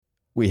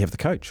we have the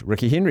coach,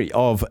 Ricky Henry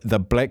of the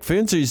Black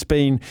Ferns, who's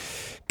been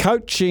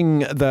coaching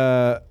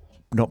the...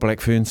 Not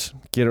Black Ferns,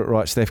 get it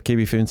right, Staff,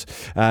 Kiwi Ferns.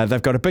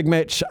 They've got a big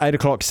match, 8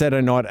 o'clock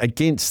Saturday night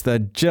against the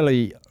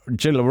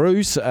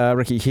Jilleroos.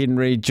 Ricky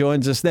Henry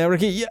joins us now.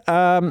 Ricky,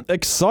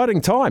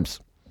 exciting times.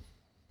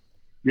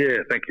 Yeah,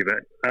 thank you,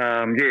 mate.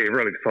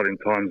 Really exciting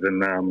times, and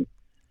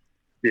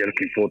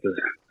looking forward to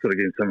sort of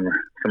getting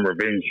some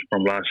revenge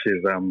from last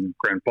year's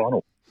grand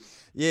final.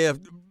 Yeah,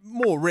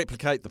 more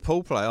replicate the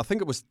pool play. I think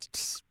it was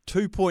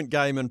 2-point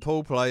game in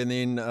pool play and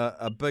then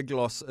a big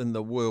loss in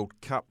the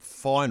World Cup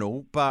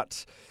final.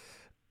 But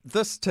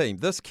this team,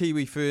 this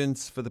Kiwi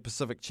Ferns for the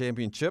Pacific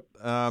Championship,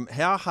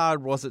 how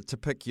hard was it to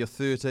pick your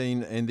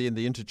 13 and then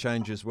the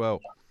interchange as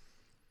well?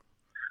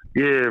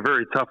 Yeah,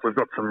 very tough. We've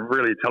got some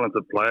really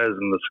talented players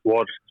in the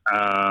squad.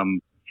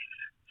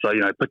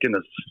 Picking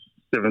the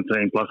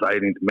 17 plus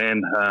 18th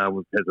man,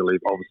 we've had to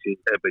leave obviously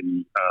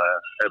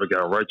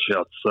Abigail Roach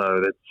out. So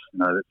that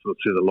sort of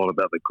says a lot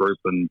about the group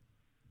and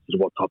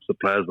sort of what types of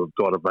players we've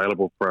got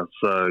available for us.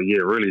 So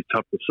yeah, really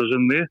tough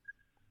decision there.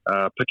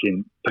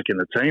 Picking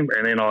the team,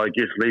 and then I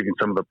guess leaving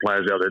some of the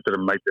players out that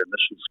didn't make the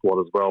initial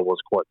squad as well was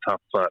quite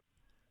tough. But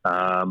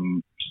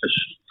it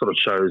sort of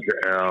shows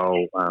our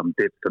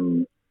depth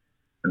in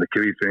the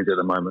Kiwi Ferns at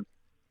the moment.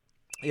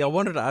 Yeah, I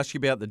wanted to ask you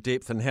about the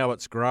depth and how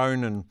it's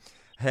grown and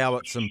how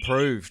it's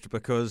improved,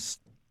 because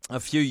a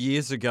few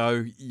years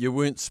ago you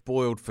weren't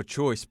spoiled for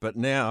choice, but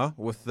now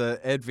with the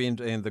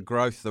advent and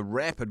the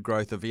rapid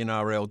growth of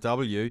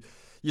NRLW,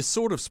 you're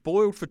sort of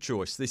spoiled for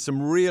choice. There's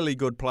some really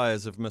good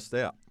players have missed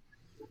out.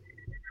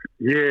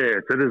 Yeah,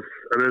 it is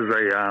a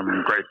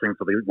great thing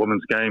for the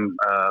women's game,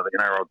 the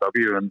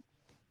NRLW, and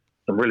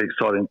some really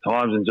exciting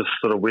times and just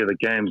sort of where the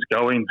game's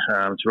going.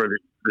 It's really,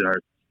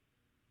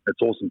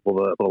 it's awesome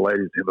for the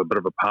ladies to have a bit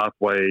of a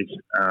pathway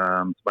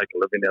to make a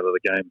living out of the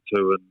game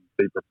too and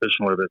be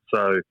professional at it.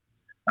 So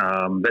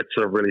that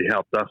sort of really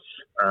helped us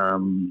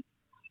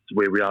to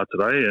where we are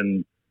today,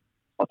 and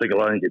I think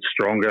it'll only get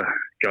stronger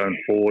going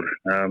forward,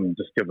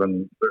 just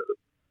given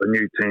the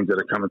new teams that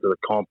are coming to the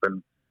comp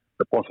and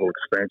the possible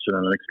expansion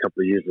in the next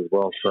couple of years as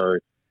well. So,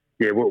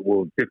 yeah,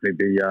 we'll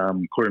definitely be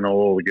calling on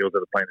all the girls that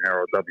are playing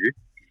RLW.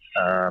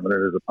 And it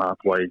is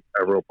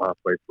a real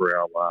pathway for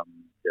our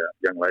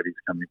young ladies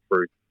coming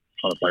through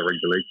trying to play rugby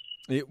league.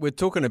 Yeah, we're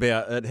talking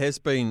about it has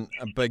been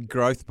a big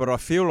growth, but I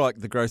feel like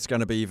the growth's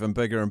going to be even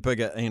bigger and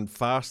bigger and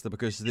faster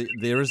because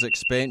there is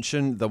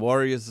expansion. The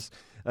Warriors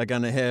are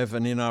going to have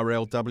an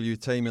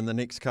NRLW team in the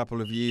next couple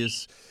of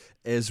years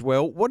as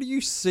well. What are you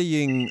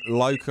seeing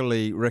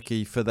locally,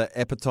 Ricky, for the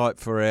appetite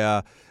for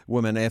our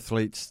women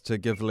athletes to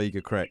give league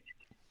a crack?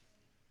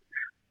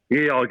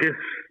 Yeah, I guess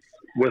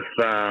with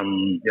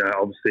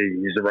obviously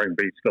New Zealand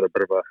rugby's got a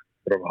bit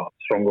of a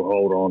stronger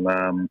hold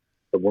on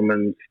the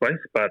women's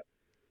space, but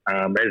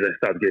as they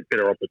start to get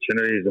better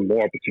opportunities and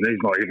more opportunities,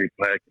 not every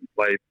player can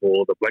play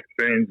for the Black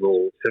Ferns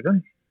or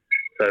Sevens.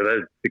 So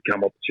those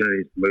become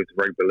opportunities to move to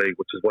rugby league,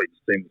 which is what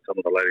you've seen with some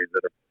of the ladies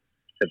that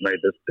have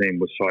made this team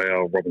with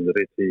Shayel, Robin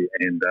Zaretti,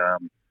 and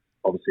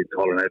obviously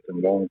Tyler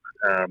Nathan Wong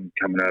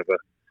coming over.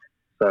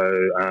 So,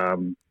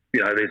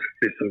 there's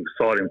some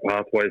exciting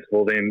pathways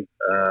for them.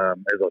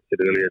 As I said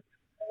earlier,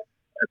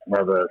 it's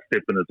another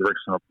step in the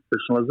direction of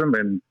professionalism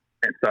and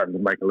starting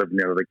to make a living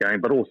out of the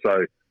game, but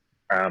also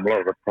a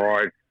lot of the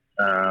pride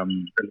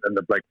in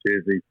the black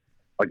jersey.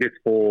 I guess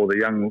for the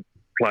young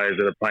players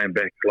that are playing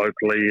back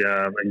locally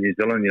in New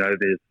Zealand,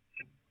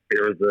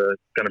 there is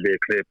going to be a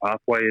clear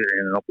pathway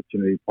and an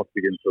opportunity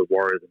possibly into the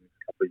Warriors in the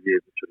next couple of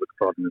years, which is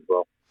exciting as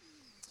well.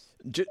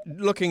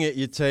 Looking at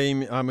your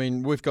team, I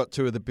mean, we've got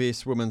two of the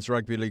best women's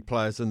rugby league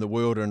players in the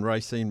world in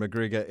Racine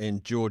McGregor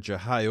and Georgia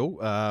Hale.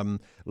 A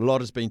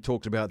lot has been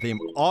talked about them.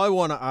 I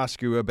want to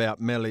ask you about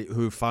Meli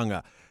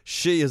Hufanga.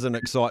 She is an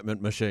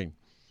excitement machine.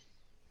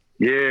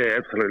 Yeah,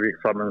 absolutely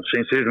excitement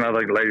machine. She's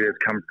another lady that's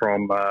come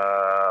from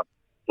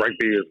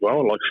rugby as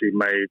well. Like, she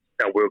made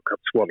our World Cup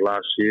squad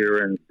last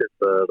year and set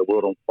the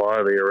world on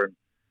fire there, and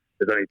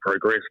has only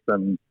progressed.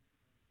 And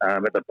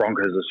at the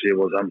Broncos this year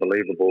was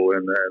unbelievable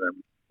and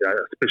a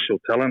special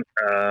talent.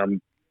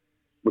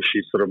 Which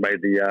she sort of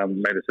made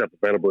herself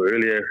available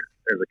earlier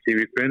as a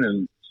Kiwi Fern,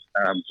 and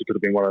she could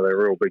have been one of the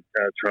real big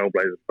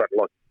trailblazers. But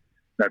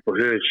for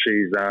her,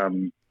 she's a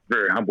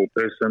very humble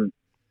person.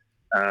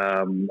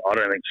 I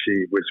don't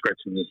think we're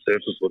scratching the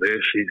surface with her.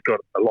 She's got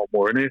a lot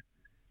more in her,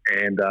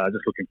 and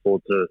just looking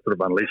forward to sort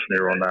of unleashing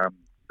her on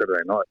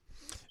Saturday night.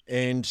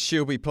 And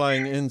she'll be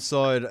playing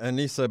inside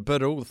Anissa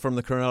Biddle from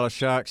the Cronulla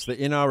Sharks, the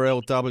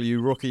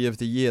NRLW Rookie of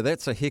the Year.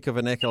 That's a heck of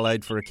an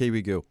accolade for a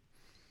Kiwi girl.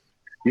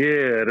 Yeah,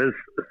 it is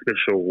a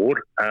special award.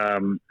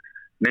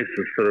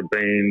 Nessa's sort of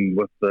been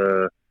with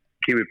the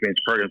Kiwi Ferns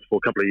programs for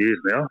a couple of years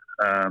now.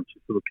 She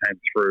sort of came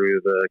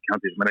through the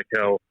Counties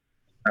Manukau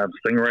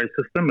Stingray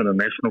system in a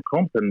national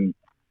comp and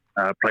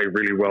played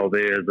really well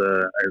there as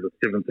a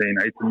 17,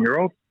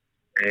 18-year-old.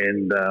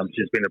 And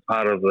she's been a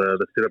part of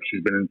the setup.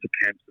 She's been into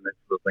camps and that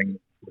sort of thing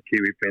for the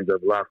Kiwi Ferns over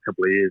the last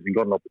couple of years and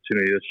got an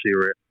opportunity this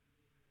year at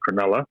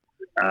Cronulla,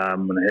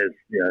 and has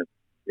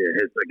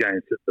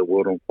again set the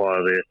world on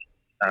fire there.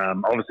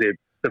 Obviously,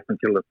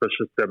 different kettle of fish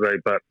Saturday,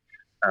 but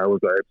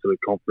we've got absolute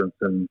confidence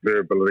in her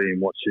ability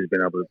and what she's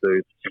been able to do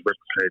and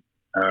replicate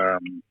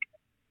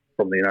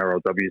from the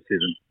NRLW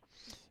season.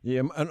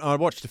 Yeah, and I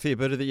watched a fair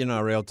bit of the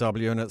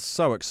NRLW, and it's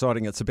so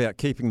exciting. It's about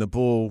keeping the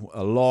ball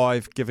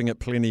alive, giving it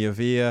plenty of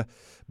air,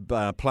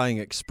 playing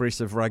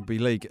expressive rugby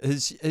league.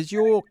 Has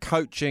your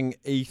coaching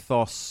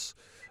ethos,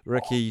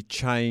 Ricky,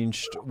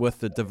 changed with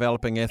the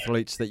developing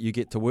athletes that you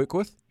get to work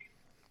with?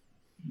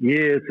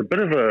 Yeah, it's a bit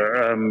of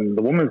a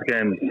the women's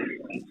game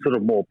sort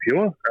of more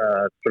pure. It's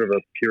a bit of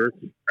a purist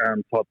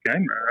type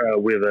game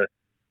where the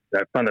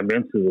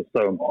fundamentals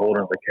are so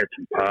important, the catch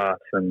and pass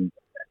and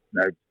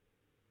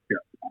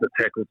the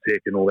tackle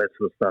tech and all that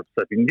sort of stuff.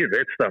 So if you can get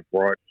that stuff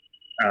right,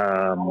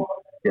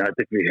 it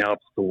definitely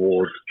helps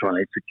towards trying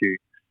to execute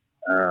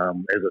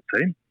as a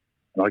team.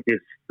 And I guess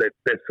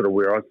that's sort of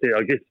where I see.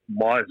 I guess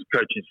my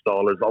coaching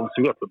style is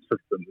obviously we've got some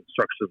systems and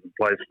structures in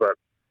place, but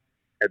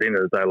at the end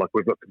of the day, like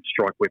we've got some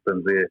strike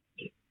weapons there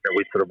that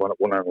we sort of want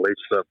to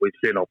unleash. So if we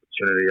see an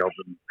opportunity, I'll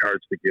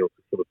encourage the girls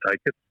to sort of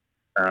take it.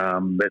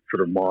 That's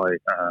sort of my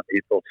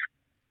ethos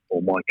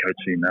or my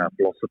coaching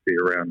philosophy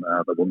around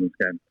the women's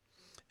game.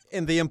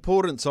 And the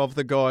importance of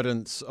the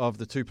guidance of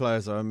the two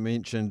players I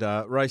mentioned,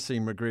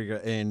 Racine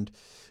McGregor and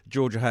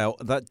Georgia Hale,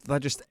 they're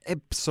just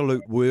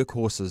absolute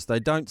workhorses. They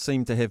don't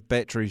seem to have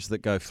batteries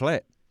that go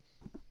flat.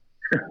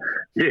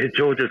 Yeah,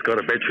 Georgia's got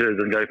a battery that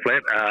doesn't go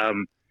flat.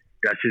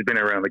 She's been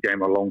around the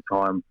game a long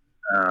time,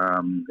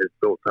 has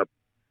built up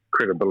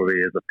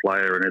credibility as a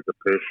player and as a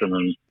person,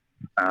 and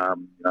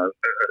a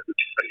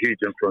huge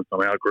influence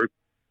on our group,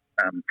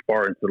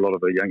 inspiring to a lot of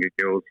the younger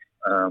girls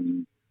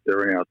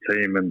during our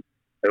team, and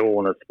they all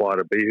want to aspire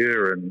to be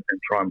here and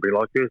try and be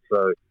like her.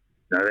 So,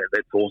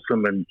 that's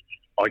awesome. And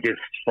I guess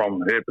from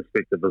her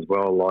perspective as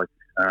well, like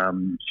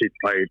she's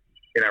played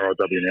in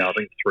RLW now, I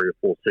think 3 or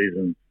 4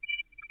 seasons,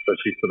 so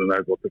she sort of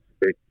knows what to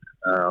expect,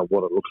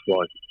 what it looks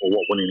like, or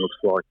what winning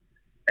looks like.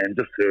 And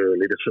just her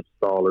leadership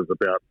style is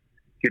about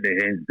getting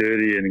her hands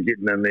dirty and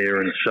getting in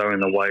there and showing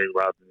the way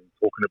rather than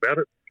talking about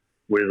it.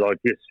 Whereas I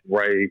guess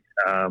Racing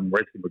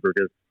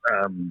McGregor's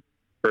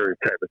very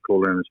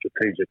tactical and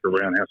strategic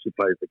around how she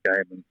plays the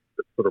game, and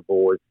sort of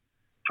always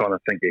trying to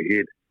think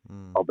ahead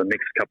of the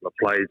next couple of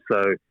plays.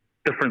 So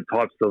different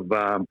types of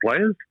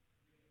players,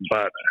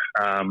 but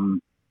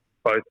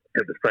both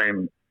have the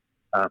same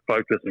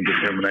focus and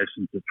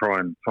determination to try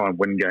and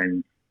win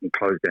games and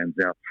close games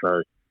out.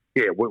 So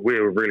yeah,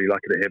 we're really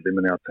lucky to have them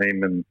in our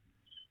team, and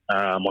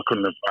I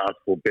couldn't have asked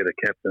for better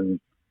captains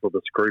for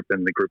this group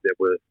and the group that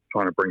we're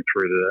trying to bring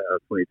through to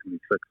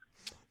 2026.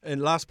 And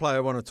last player I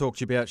want to talk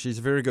to you about, she's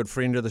a very good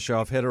friend of the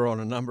show. I've had her on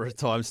a number of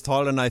times,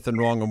 Tyler Nathan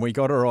Wrong, and we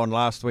got her on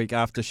last week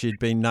after she'd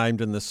been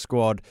named in the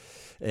squad.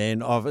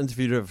 And I've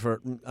interviewed her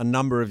for a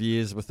number of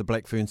years with the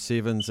Black Ferns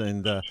Sevens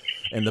and the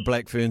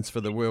Black Ferns for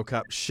the World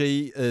Cup.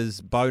 She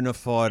is bona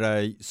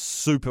fide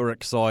super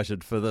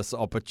excited for this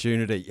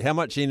opportunity. How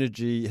much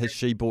energy has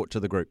she brought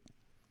to the group?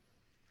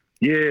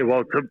 Yeah,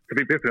 well, to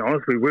be perfectly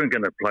honest, we weren't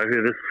going to play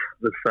her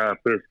this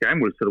first game.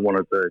 We sort of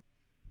wanted to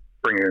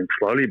bring her in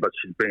slowly, but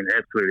she's been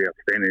absolutely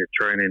outstanding at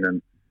training,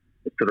 and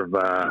it sort of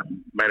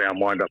made our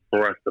mind up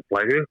for us to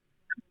play her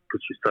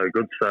because she's so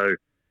good. So,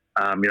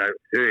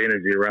 her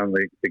energy around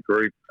the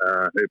group,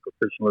 her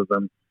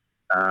professionalism,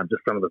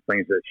 just some of the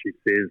things that she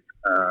says,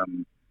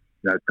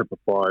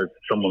 typifies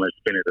someone that's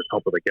been at the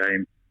top of the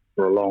game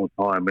for a long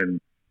time. And,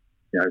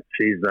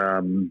 she's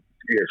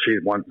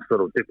one to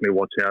sort of definitely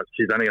watch out.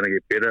 She's only going to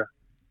get better,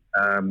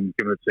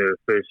 given it's her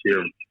first year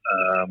of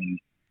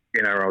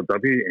NRLW,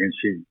 and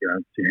she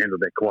handled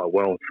that quite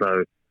well.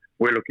 So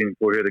we're looking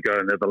for her to go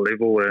another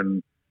level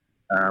and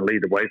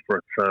lead the way for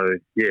it. So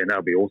yeah,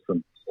 that'll be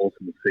awesome.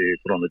 Awesome to see her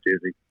put on the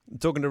jersey.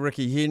 Talking to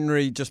Ricky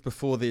Henry just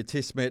before their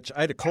test match,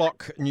 8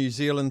 o'clock New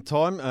Zealand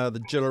time,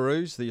 the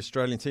Jilleroos, the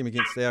Australian team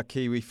against our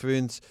Kiwi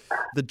Ferns.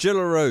 The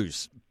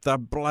Jilleroos, they're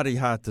bloody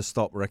hard to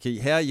stop, Ricky.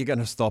 How are you going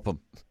to stop them?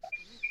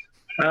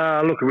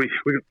 Look,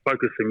 we're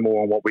focusing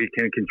more on what we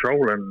can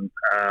control, and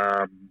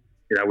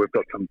we've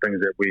got some things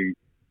that we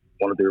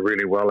want to do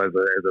really well as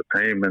a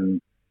team,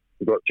 and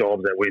we've got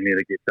jobs that we need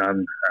to get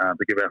done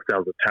to give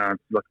ourselves a chance.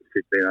 Like I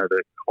said, they're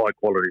a high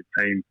quality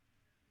team,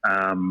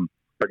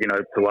 but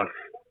to us,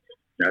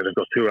 they've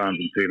got 2 arms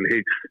and 2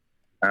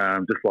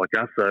 legs, just like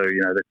us. So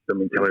that's the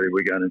mentality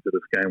we're going into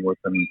this game with,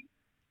 and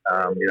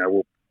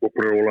we'll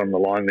put it all on the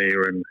line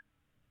there and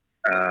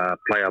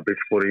play our best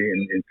footy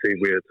and see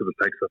where it sort of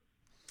takes us.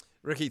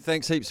 Ricky,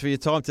 thanks heaps for your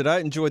time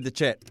today. Enjoyed the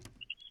chat.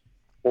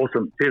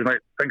 Awesome. Cheers, mate.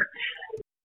 Thanks.